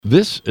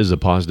This is a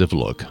Positive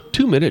Look,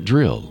 2-minute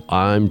drill.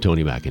 I'm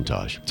Tony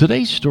McIntosh.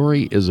 Today's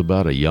story is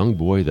about a young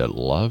boy that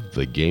loved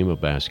the game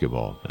of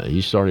basketball. He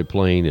started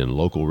playing in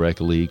local rec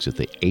leagues at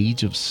the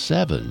age of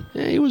 7.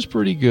 He was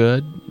pretty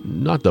good,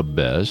 not the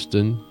best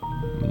and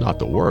not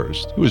the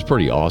worst. He was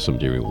pretty awesome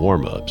during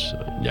warm-ups.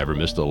 Never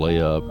missed a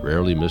layup,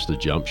 rarely missed a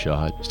jump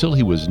shot. Still,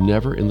 he was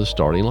never in the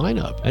starting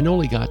lineup and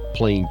only got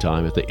playing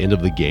time at the end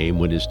of the game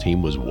when his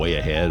team was way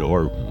ahead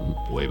or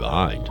way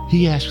behind.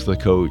 He asked the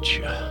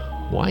coach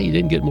why he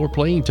didn't get more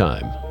playing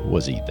time.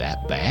 Was he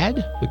that bad?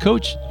 The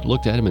coach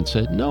looked at him and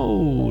said,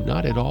 "No,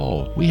 not at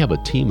all. We have a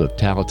team of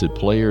talented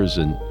players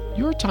and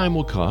your time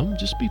will come.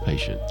 Just be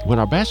patient." When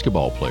our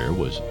basketball player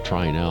was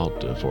trying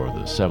out for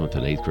the 7th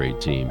and 8th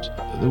grade teams,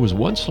 there was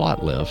one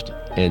slot left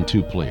and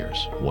 2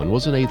 players. One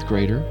was an 8th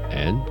grader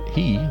and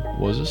he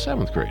was a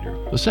 7th grader.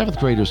 The 7th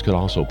graders could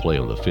also play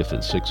on the 5th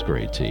and 6th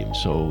grade team,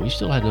 so he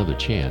still had another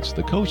chance.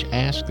 The coach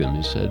asked him,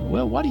 he said,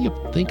 "Well, what do you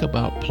think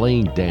about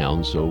playing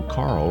down so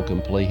Carl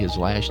can play his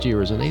last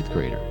year as an 8th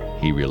grader?"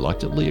 He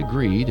reluctantly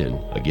agreed, and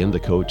again the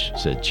coach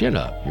said, "Chin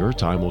up, your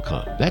time will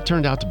come." That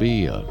turned out to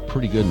be a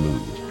pretty good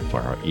move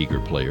for our eager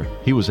player.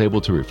 He was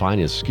able to refine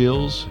his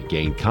skills,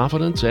 gain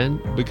confidence, and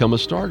become a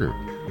starter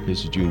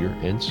his junior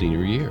and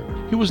senior year.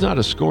 He was not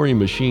a scoring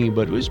machine,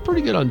 but was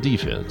pretty good on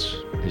defense.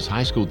 His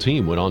high school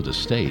team went on to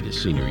state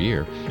his senior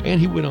year, and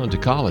he went on to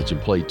college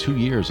and played 2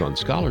 years on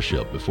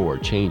scholarship before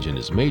a change in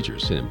his major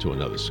sent him to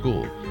another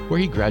school, where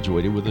he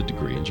graduated with a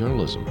degree in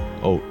journalism.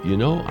 Oh,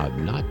 I've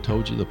not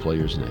told you the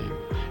player's name.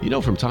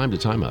 From time to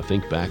time I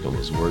think back on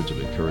those words of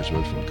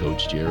encouragement from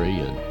Coach Jerry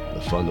and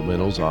the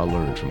fundamentals I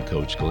learned from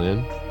Coach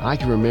Glenn. I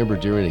can remember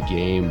during a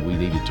game we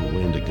needed to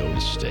win to go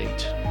to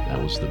state.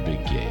 That was the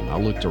big game. I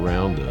looked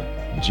around the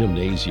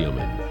gymnasium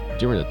and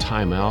during a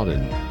timeout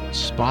and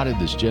spotted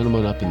this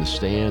gentleman up in the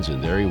stands,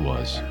 and there he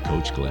was,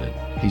 Coach Glenn.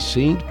 He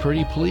seemed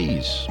pretty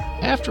pleased.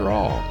 After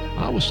all,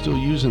 I was still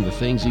using the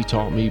things he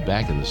taught me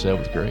back in the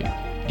 7th grade.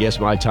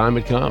 Guess my time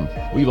had come.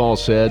 We've all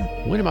said,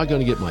 when am I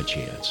going to get my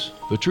chance?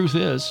 The truth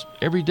is,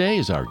 every day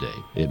is our day.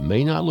 It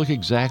may not look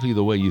exactly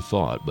the way you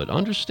thought, but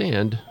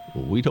understand,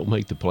 we don't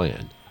make the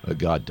plan.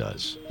 God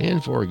does,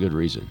 and for a good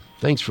reason.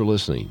 Thanks for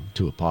listening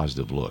to A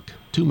Positive Look,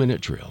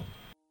 2-minute drill.